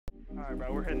Alright,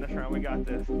 bro, we're hitting this round. We got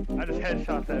this. I just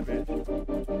headshot that bitch.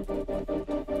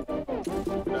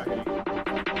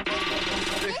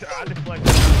 I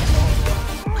deflected.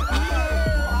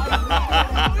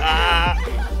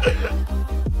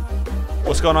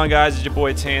 What's going on, guys? It's your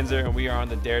boy Tanzer, and we are on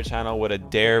the Dare channel with a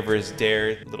Dare vs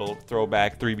Dare little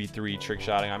throwback 3v3 trick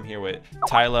shotting. I'm here with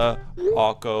Tyler,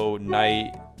 Alco,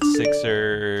 Knight,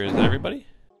 Sixer. Is that everybody?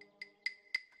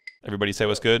 Everybody say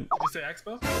what's good? Did you say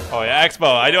Expo? Oh yeah,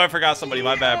 Expo. I knew I forgot somebody.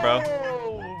 My bad, bro.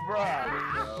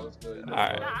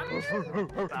 Alright.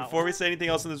 Before we say anything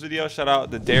else in this video, shout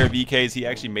out the Dare VKs. He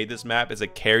actually made this map. It's a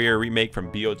carrier remake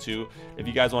from BO2. If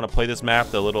you guys want to play this map,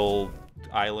 the little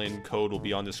island code will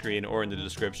be on the screen or in the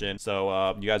description.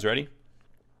 So you guys ready?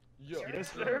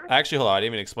 Yes, sir. Actually, hold on, I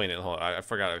didn't even explain it. Hold on, I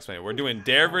forgot to explain it. We're doing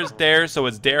Dare vs Dare, so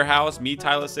it's Dare House, me,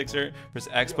 Tyler, Sixer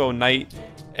versus Expo, Knight,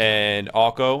 and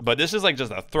Alco. But this is like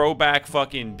just a throwback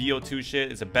fucking BO2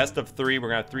 shit. It's a best of 3. We're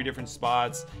gonna have 3 different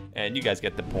spots, and you guys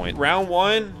get the point. Round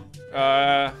 1,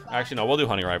 actually no, we'll do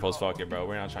hunting rifles. Fuck it, bro.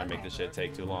 We're not trying to make this shit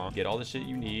take too long. Get all the shit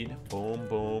you need. Boom,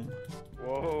 boom.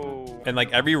 Whoa. And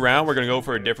like every round we're gonna go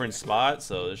for a different spot,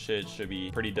 so this shit should be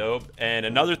pretty dope. And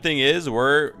another thing is,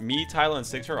 me, Tyler, and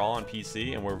Sixer are all on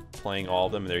PC, and we're playing all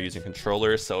of them, and they're using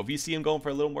controllers. So if you see them going for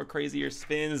a little more crazier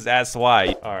spins, that's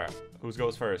why. All right, who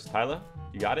goes first? Tyler,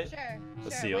 you got it? Sure.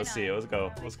 Let's see let's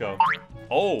go.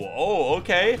 Oh,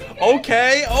 okay.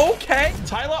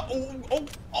 Tyler,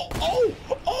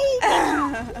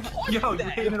 Yo, you're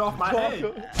hitting it off my head.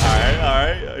 all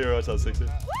right. Here, what's up, Sixer?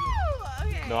 Woo!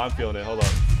 Okay. No, I'm feeling it. Hold on.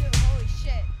 Dude, holy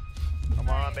shit. Come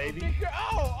on, baby.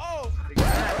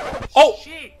 Oh!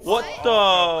 Shit. What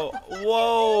the?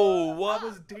 Whoa! I What?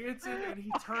 was dancing and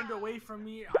he turned away from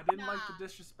me. I didn't like the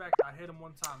disrespect. I hit him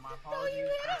one time. My apologies.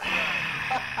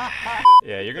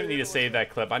 Yeah, you're gonna need to save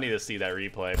that clip. I need to see that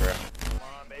replay, bro. Come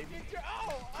on, baby.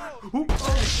 Oh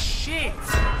shit!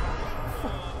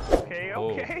 Okay,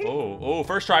 okay. Oh,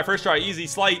 first try, easy,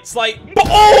 slight.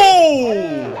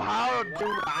 Oh! Wow,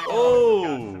 dude.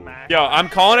 Oh! Yo, I'm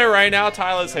calling it right now.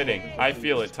 Tyler's hitting. I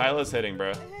feel it. Tyler's hitting,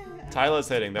 bro. Tyler's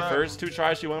hitting. The first 2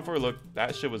 tries she went for, look,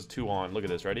 that shit was 2 on. Look at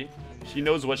this. Ready? She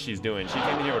knows what she's doing. She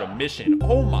came in here with a mission.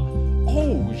 Oh my.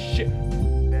 Oh shit.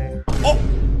 Oh.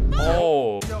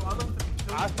 Oh.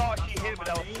 I thought she hit, but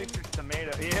that was Sixer's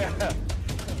tomato. Yeah.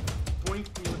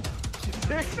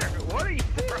 Sixer, what are you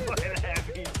throwing at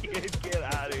me, kid? Get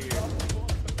out of here.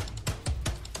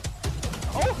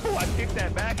 Oh, I kicked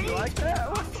that back. You like that?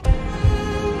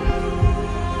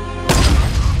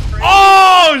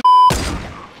 Oh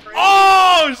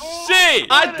shit!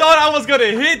 I thought I was gonna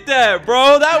hit that,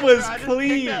 bro. That was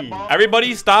clean.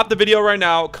 Everybody stop the video right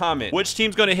now. Comment which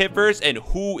team's gonna hit first and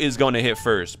who is gonna hit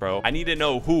first, bro. I need to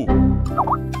know who.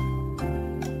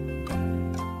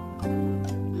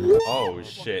 Oh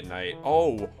shit, Knight.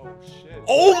 Oh shit.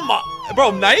 Oh my,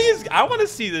 bro, Knight is, I want to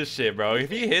see this shit, bro.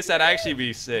 If he hits, that'd actually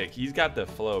be sick. He's got the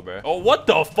flow, bro. Oh, what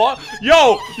the fuck?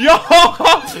 Yo, what the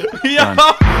fuck was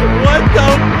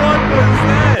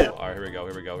that? All right, here we go.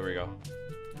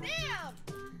 Damn!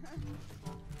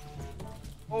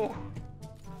 Oh.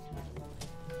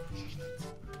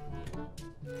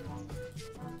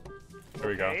 Here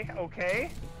we go.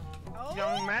 Okay. Oh.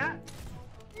 Young Matt.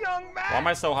 Why am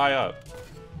I so high up?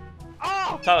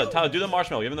 Oh! Tyler, do the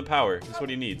marshmallow. Give him the power. That's what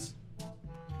he needs.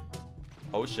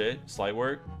 Oh shit, slight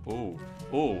work. Ooh,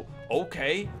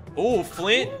 okay. Ooh,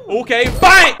 Flint. Okay, bang!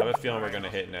 I have a feeling we're gonna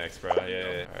hit next, bro.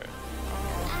 Yeah. All right.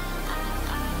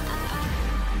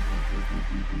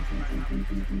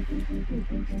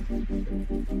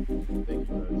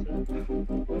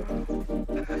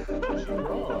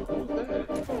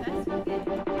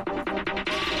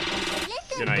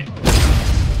 Good night.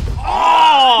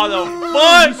 Oh, the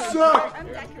fuck! I'm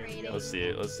decorating. Let's see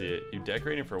it. You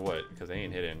decorating for what? Because they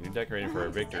ain't hitting. You decorating for a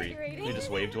victory. You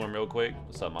just wave to him real quick.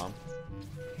 What's up, mom?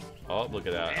 Oh, look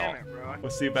at that. Damn it, bro.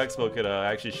 Let's see if Expo could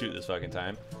actually shoot this fucking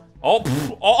time. Oh,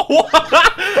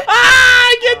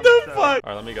 ah, get the fuck! All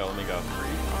right, let me go.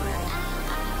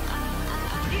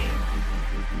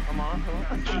 Come on.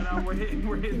 No, we're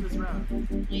hitting this round.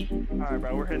 Alright,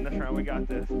 bro, we're hitting this round. We got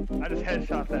this. I just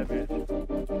headshot that bitch.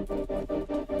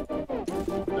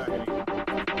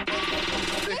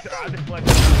 Sixer, I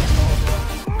deflected.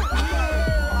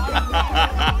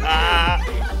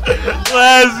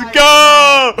 Let's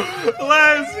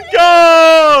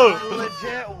go!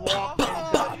 Legit walk.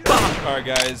 Alright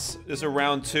guys, this is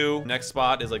round 2. Next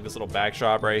spot is like this little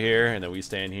backdrop right here, and then we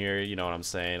stand here, you know what I'm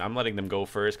saying. I'm letting them go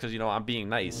first because, you know, I'm being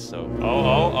nice, so.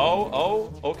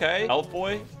 Oh, okay. Elf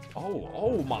boy.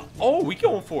 Oh, we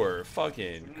going for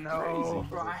fucking No. crazy.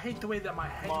 Bro, I hate the way that my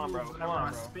head moves whenever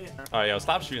I spin. Alright, yo,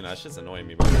 stop shooting that. Shit's annoying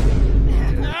me, bro.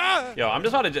 Yo, Yo, I'm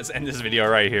just about to just end this video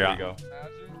right here. There you go.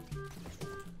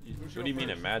 Imagine. What do you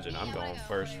mean imagine? I'm going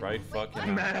first, right? Fucking.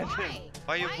 Imagine.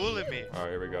 Why you bullying me? All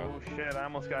right, here we go. Oh shit, I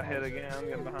almost got hit again. I'm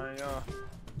getting behind y'all.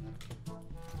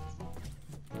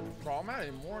 Bro, I'm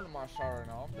adding more to my shot right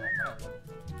now.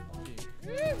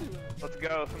 Let's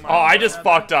go. Oh, I just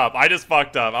fucked up. I just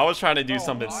fucked up. I was trying to do Oh,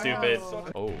 something I stupid.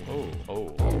 am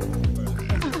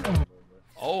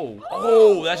Oh,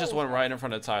 oh, that just went right in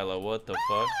front of Tyler. What the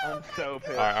fuck? I'm so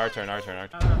pissed. All right, our turn. Don't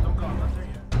go. I'm not there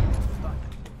yet. Stuck.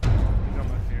 He's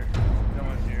almost here. He's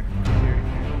almost here.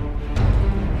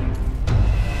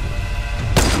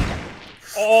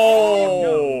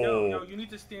 Oh. Yo, you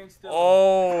need to stand still.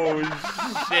 Oh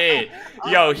shit.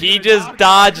 Yo, he just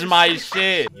dodged my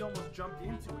shit. He almost jumped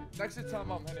into it. Next time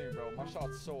I'm hitting, bro, my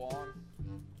shot's so on.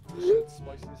 This shit's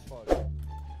spicy as fuck.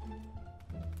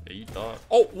 Yeah, you thought.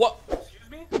 Oh, what?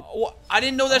 Excuse me? What? I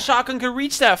didn't know that shotgun could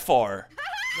reach that far.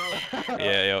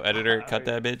 Yeah, yo, editor, cut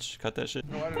that bitch. Cut that shit.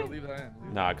 No, I didn't leave that in.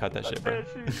 Leave Nah, cut that shit, bro.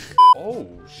 Shoot. Oh,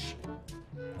 shit.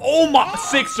 Oh my,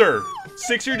 Sixer.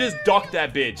 Sixer just ducked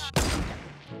that bitch.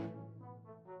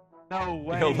 No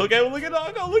way. Yo, look at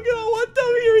Akko, look at what the,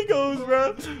 here he goes,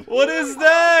 bro. What is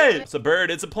that? It's a bird,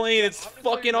 it's a plane, it's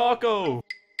fucking Akko.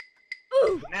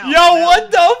 Yo, what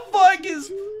the fuck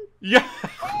is, yeah.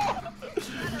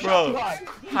 Bro,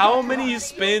 how many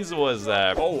spins was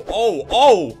that?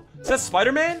 Oh, is that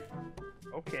Spider-Man?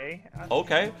 Okay.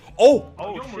 Okay. Oh,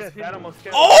 Oh shit, that almost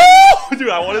killed me. oh, dude,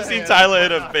 I want to see Tyler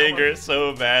hit a finger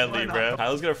so badly, bro.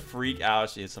 Tyler's gonna freak out.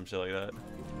 She hits some shit like that.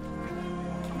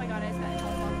 Oh my god, I spent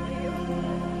health on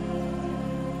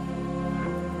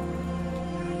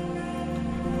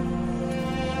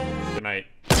you. Good night.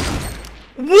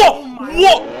 Whoa!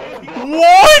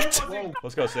 What?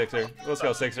 Let's go, Sixer. Let's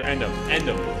go, Sixer. End him. End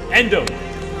him. End him.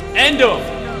 End him.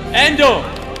 End him.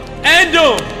 End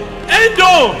him. End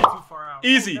him. Too far out.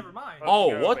 Easy. Never mind. Oh,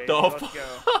 Let's go, what baby, the let's fuck? go.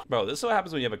 Bro, this is what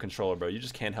happens when you have a controller, bro. You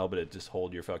just can't help it. Just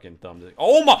hold your fucking thumb.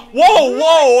 Oh my.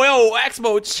 Whoa. Yo,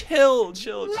 Expo, chill.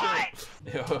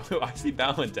 Yo, I see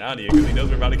bowing down to you because he knows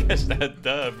we're about to catch that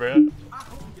dub, bro. I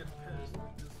hope he gets pissed.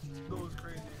 Just goes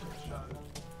crazy and gets shot.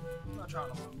 I'm not trying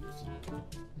to lose.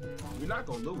 You're not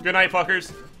gonna lose. Good night,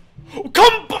 fuckers.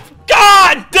 Come.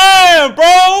 God damn,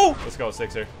 bro. Let's go,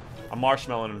 Sixer. I'm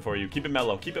marshmallowing him for you. Keep it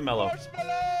mellow. Keep it mellow.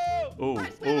 Ooh.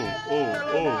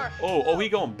 Oh, he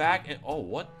going back and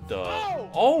what the? Oh,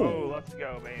 Oh, let's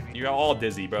go, baby. you're all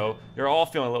dizzy, bro. You're all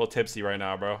feeling a little tipsy right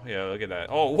now, bro. Yeah, look at that.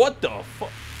 Oh, what the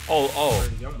fuck? Oh,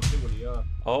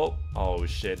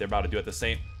 shit. They're about to do it the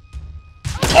same.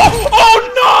 Oh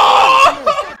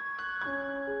no!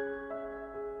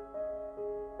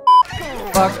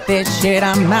 Fuck this shit,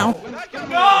 I'm out.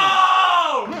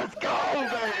 No! Let's go,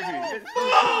 baby.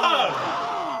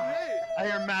 I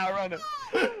hear Matt running.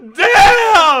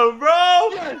 Damn, bro!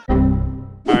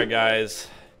 Alright, guys.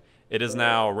 It is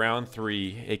now round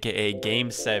 3, aka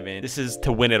game 7. This is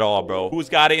to win it all, bro. Who's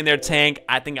got it in their tank?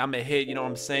 I think I'm a hit, you know what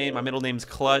I'm saying? My middle name's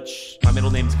Clutch.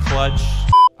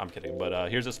 I'm kidding, but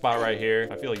here's a spot right here.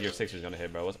 I feel like your Sixer's gonna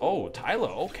hit, bro. Oh, Tyler,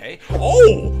 okay.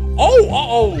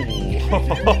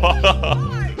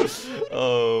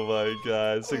 Oh my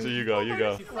god. Sixer, you go.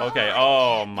 Okay,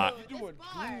 oh my.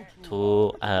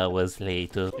 2 hours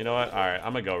later. You know what? All right,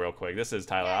 I'm gonna go real quick. This is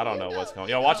Tyler. I don't know what's going.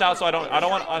 Yo, watch out! So I don't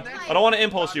want to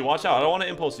impulse you. Watch out! I don't want to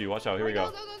impulse you. Watch out! Here we go.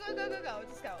 Go.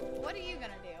 Just go. What are you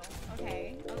gonna do?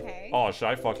 Okay. Oh shit!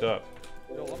 I fucked up.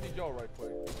 Yo, let me go right quick.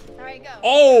 Alright, go.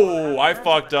 Oh, I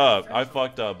fucked up,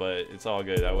 but it's all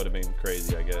good. That would have been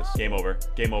crazy, I guess. Game over.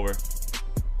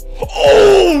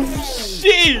 Oh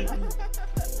shit!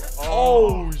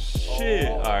 Oh shit!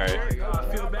 All right.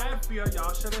 I feel bad for you.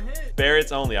 Y'all should have hit.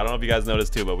 Barrett's only. I don't know if you guys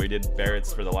noticed too, but we did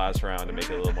Barrett's for the last round to make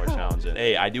it a little more challenging.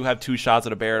 Hey, I do have 2 shots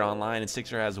at a Barrett online, and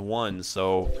Sixer has 1.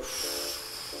 So,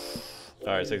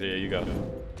 all right, Sixer, yeah, you go.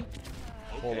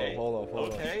 Hold on.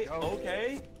 Okay.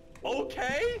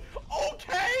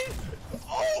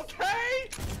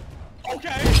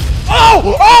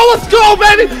 Oh, let's go,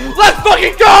 baby! Let's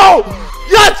fucking go!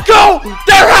 Let's go!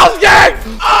 Their house gang!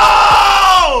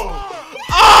 Oh!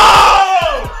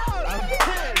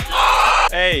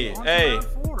 Hey.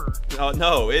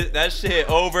 No, that shit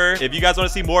over. If you guys want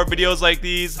to see more videos like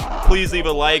these, please leave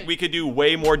a like. We could do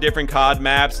way more different COD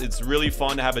maps. It's really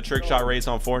fun to have a trick shot race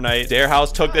on Fortnite. Dare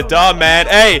House took the dub, man.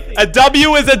 Hey, a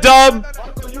W is a dub.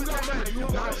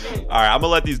 All right, I'm gonna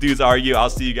let these dudes argue. I'll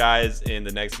see you guys in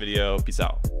the next video. Peace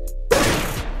out.